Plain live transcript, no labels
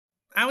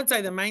I would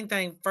say the main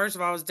thing, first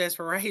of all, was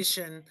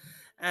desperation.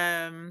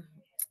 Um,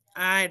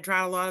 I had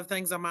tried a lot of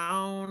things on my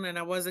own and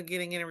I wasn't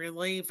getting any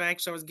relief.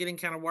 Actually, I was getting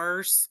kind of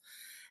worse.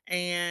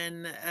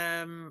 And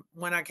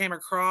when I came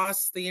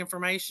across the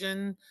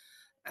information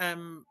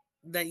um,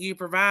 that you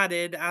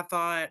provided, I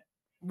thought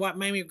what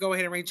made me go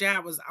ahead and reach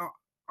out was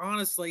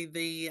honestly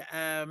the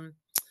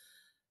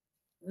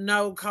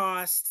no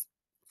cost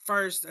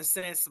first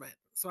assessment.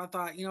 So I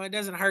thought, it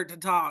doesn't hurt to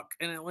talk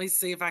and at least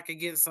see if I could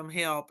get some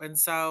help. And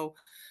so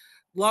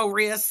low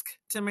risk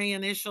to me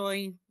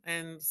initially.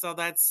 And so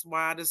that's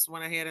why I just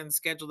went ahead and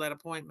scheduled that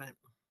appointment.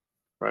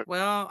 Right.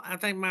 Well, I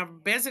think my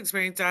best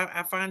experience,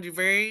 I find you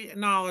very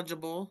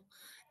knowledgeable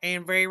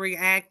and very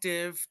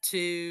reactive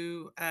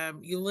to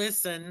you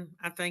listen,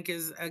 I think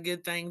is a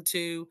good thing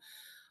to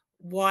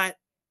what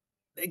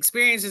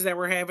experiences that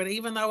we're having,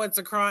 even though it's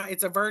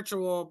a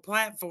virtual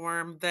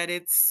platform, that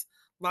it's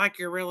like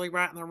you're really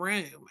right in the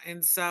room.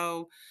 And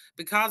so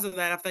because of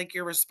that, I think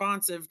you're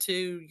responsive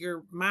to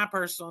your my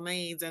personal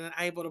needs and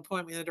able to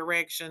point me in the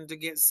direction to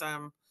get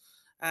some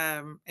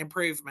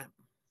improvement.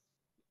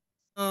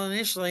 Well,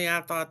 initially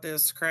I thought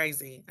this was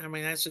crazy. I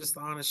mean, that's just the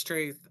honest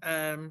truth.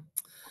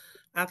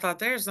 I thought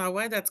there's no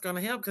way that's going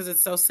to help because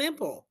it's so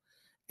simple.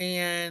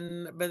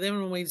 And but then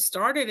when we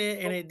started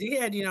it and it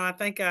did, I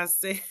think I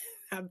said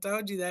I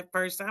told you that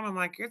first time. I'm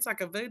like, it's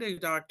like a voodoo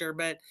doctor,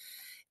 but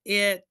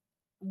it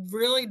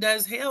really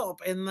does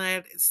help in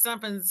that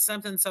something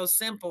so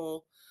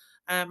simple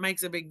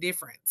makes a big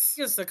difference.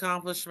 Biggest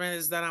accomplishment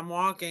is that I'm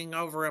walking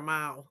over a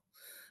mile.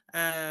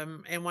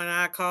 And when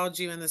I called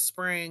you in the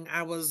spring,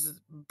 I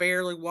was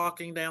barely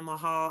walking down the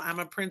hall. I'm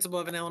a principal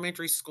of an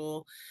elementary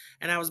school,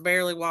 and I was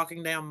barely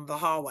walking down the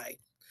hallway.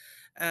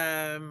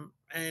 And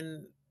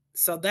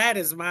so that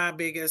is my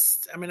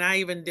biggest. I mean, I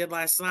even did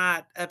last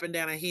night up and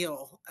down a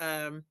hill.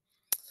 And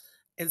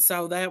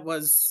so that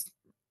was,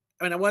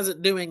 I mean, I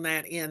wasn't doing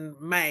that in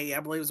May,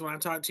 I believe is when I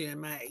talked to you in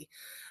May.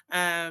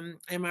 And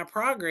my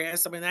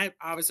progress, I mean, that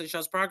obviously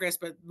shows progress,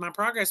 but my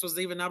progress was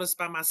even noticed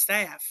by my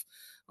staff.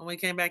 When we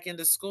came back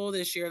into school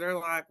this year, they're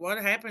like, what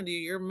happened to you?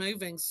 You're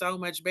moving so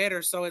much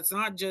better. So it's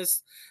not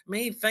just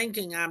me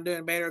thinking I'm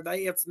doing better,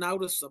 it's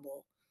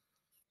noticeable.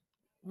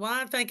 Well,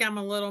 I think I'm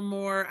a little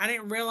more I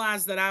didn't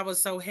realize that I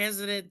was so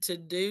hesitant to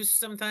do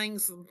some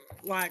things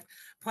like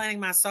planning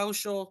my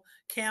social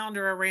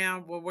calendar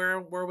around, well,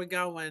 where we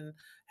going?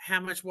 How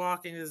much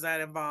walking is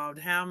that involved?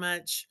 How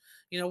much,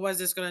 what is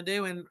this going to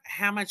do? And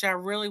how much I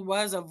really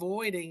was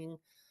avoiding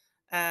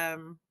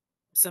um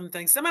some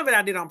things. Some of it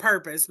I did on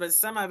purpose, but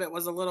some of it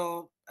was a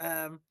little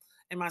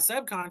in my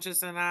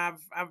subconscious, and I've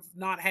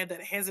not had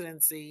that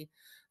hesitancy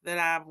that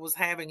I was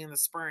having in the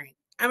spring.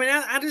 I mean,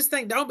 I just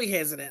think don't be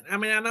hesitant. I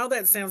mean, I know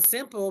that sounds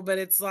simple, but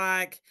it's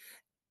like,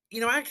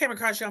 I came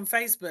across you on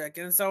Facebook.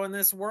 And so in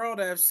this world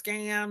of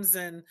scams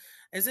and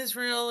is this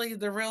really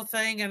the real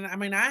thing? And I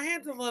mean, I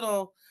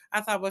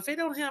thought, well, if it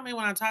don't help me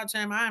when I talk to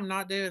him, I am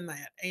not doing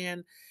that.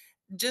 And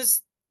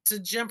just to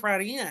jump right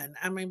in,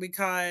 I mean,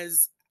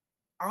 because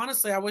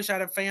honestly, I wish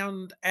I'd have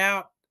found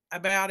out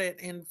about it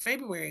in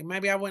February.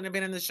 Maybe I wouldn't have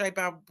been in the shape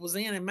I was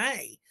in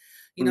May.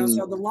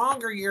 So the Mm,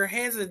 longer your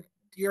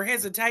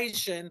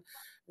hesitation,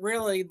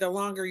 really, the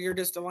longer you're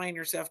just delaying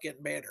yourself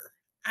getting better.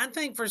 I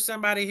think for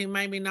somebody who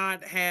maybe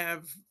not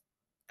have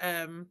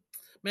um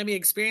maybe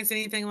experienced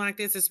anything like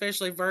this,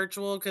 especially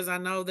virtual, because I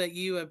know that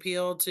you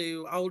appeal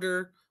to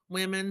older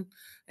women,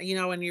 and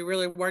you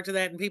really work to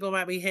that, and people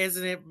might be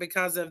hesitant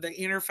because of the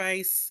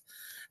interface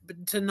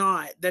but to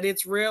not that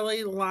it's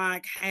really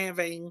like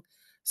having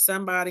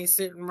somebody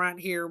sitting right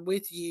here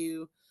with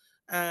you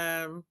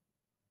um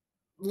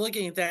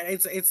looking at that.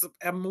 It's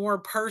a more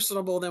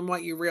personable than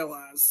what you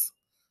realize.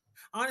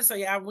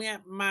 Honestly,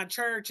 my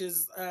church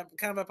is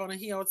kind of up on a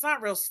hill. It's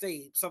not real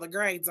steep, so the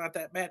grade's not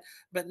that bad,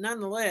 but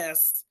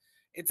nonetheless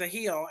it's a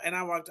hill, and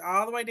I walked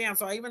all the way down.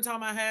 So I even told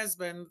my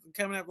husband,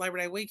 coming up Labor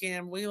Day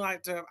weekend, we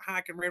like to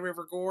hike in Red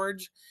River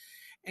Gorge.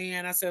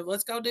 And I said,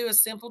 let's go do a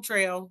simple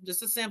trail,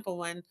 just a simple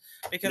one,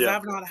 because yeah.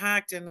 I've not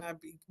hiked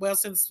well,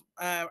 since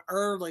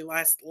early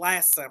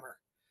last summer.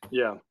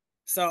 Yeah.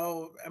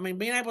 So, I mean,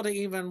 being able to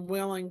even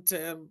willing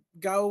to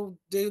go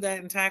do that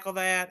and tackle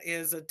that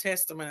is a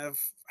testament of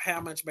how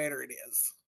much better it is.